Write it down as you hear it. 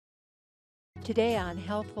Today on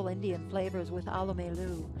Healthful Indian Flavors with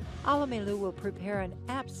Alomelu, Alomelu will prepare an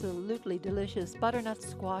absolutely delicious butternut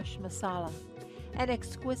squash masala, an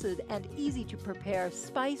exquisite and easy to prepare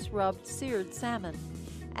spice-rubbed seared salmon,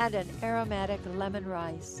 and an aromatic lemon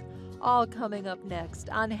rice. All coming up next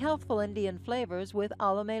on Healthful Indian Flavors with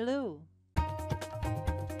Alomelu.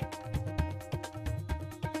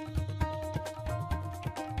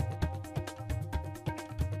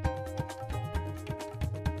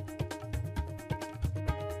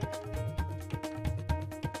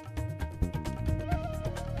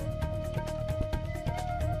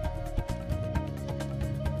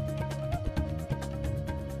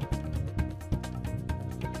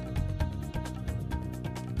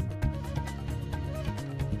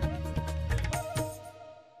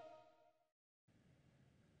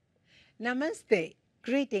 Namaste.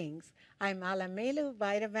 Greetings. I'm Alomelu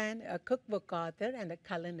Vairavan, a cookbook author and a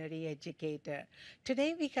culinary educator.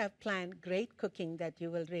 Today we have planned great cooking that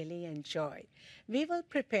you will really enjoy. We will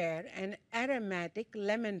prepare an aromatic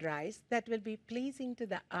lemon rice that will be pleasing to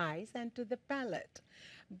the eyes and to the palate.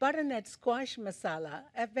 Butternut squash masala,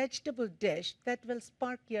 a vegetable dish that will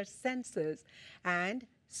spark your senses, and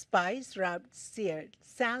spice rubbed seared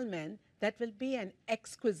salmon that will be an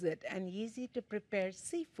exquisite and easy to prepare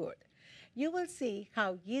seafood. You will see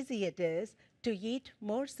how easy it is to eat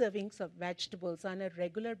more servings of vegetables on a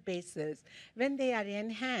regular basis when they are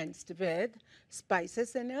enhanced with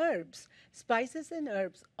spices and herbs. Spices and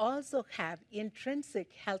herbs also have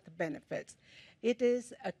intrinsic health benefits. It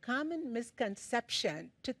is a common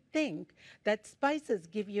misconception to think that spices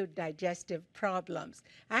give you digestive problems.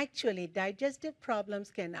 Actually, digestive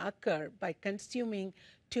problems can occur by consuming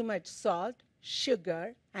too much salt,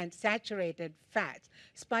 sugar, and saturated fats.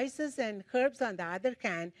 Spices and herbs, on the other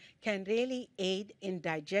hand, can really aid in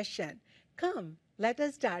digestion. Come, let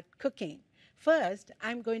us start cooking. First,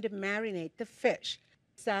 I'm going to marinate the fish.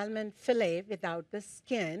 Salmon fillet without the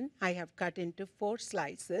skin, I have cut into 4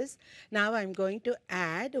 slices. Now I'm going to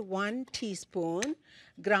add 1 teaspoon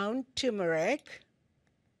ground turmeric.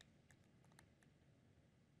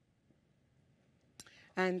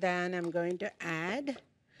 And then I'm going to add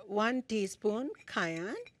 1 teaspoon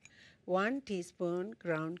cayenne, 1 teaspoon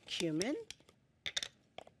ground cumin,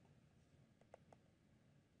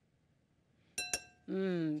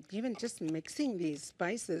 even just mixing these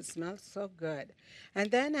spices smells so good.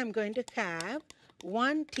 And then I'm going to have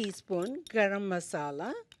 1 teaspoon garam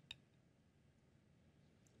masala.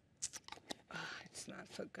 It's not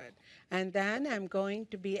so good. And then I'm going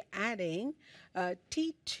to be adding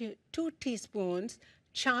 2 teaspoons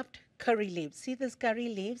chopped curry leaves. See this curry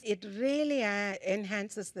leaves? It really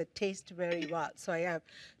enhances the taste very well. So I have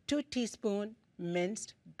 2 teaspoons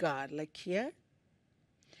minced garlic here.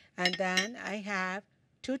 And then I have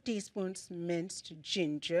 2 teaspoons minced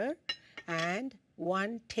ginger and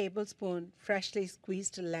 1 tablespoon freshly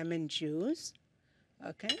squeezed lemon juice.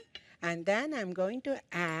 Okay. And then I'm going to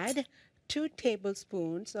add 2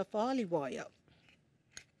 tablespoons of olive oil.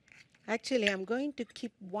 Actually, I'm going to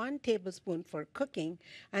keep 1 tablespoon for cooking,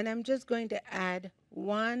 and I'm just going to add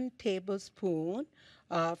 1 tablespoon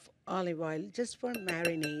of olive oil just for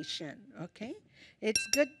marination, okay? It's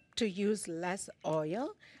good to use less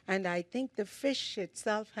oil, and I think the fish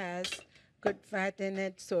itself has good fat in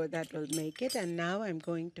it, so that will make it. And now I'm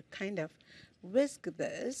going to kind of whisk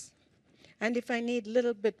this. And if I need a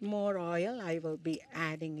little bit more oil, I will be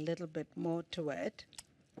adding a little bit more to it.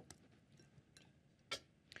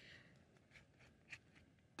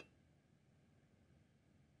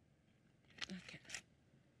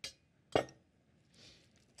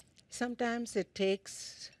 Sometimes it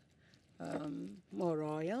takes more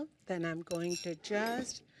oil. Then I'm going to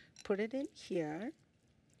just put it in here.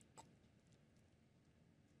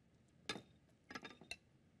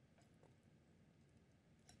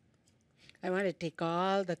 I want to take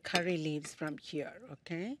all the curry leaves from here,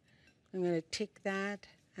 okay? I'm going to take that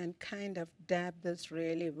and kind of dab this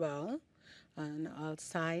really well on all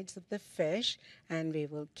sides of the fish, and we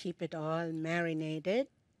will keep it all marinated.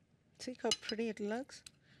 See how pretty it looks?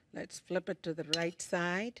 Let's flip it to the right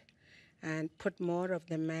side and put more of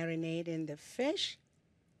the marinade in the fish.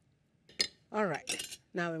 All right,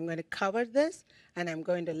 now I'm going to cover this and I'm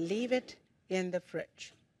going to leave it in the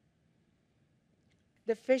fridge.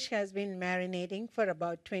 The fish has been marinating for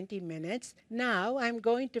about 20 minutes. Now I'm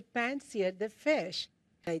going to pan sear the fish.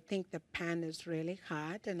 I think the pan is really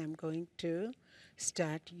hot, and I'm going to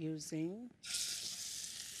start using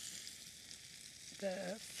the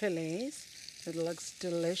fillets. It looks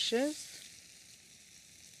delicious.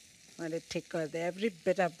 I want to take out every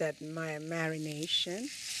bit of that marination.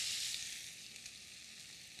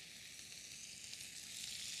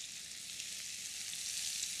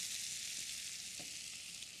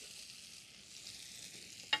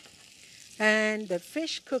 And the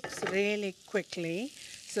fish cooks really quickly,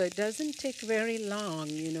 so it doesn't take very long,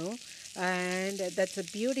 and that's the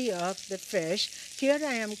beauty of the fish. Here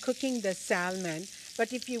I am cooking the salmon,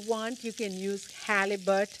 but if you want, you can use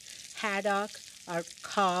halibut, haddock, or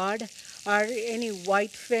cod, or any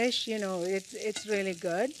white fish. It's really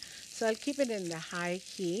good. So I'll keep it in the high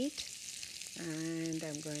heat, and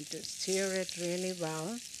I'm going to sear it really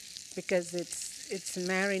well because it's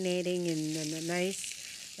marinating in a nice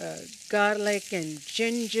garlic and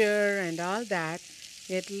ginger and all that.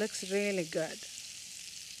 It looks really good.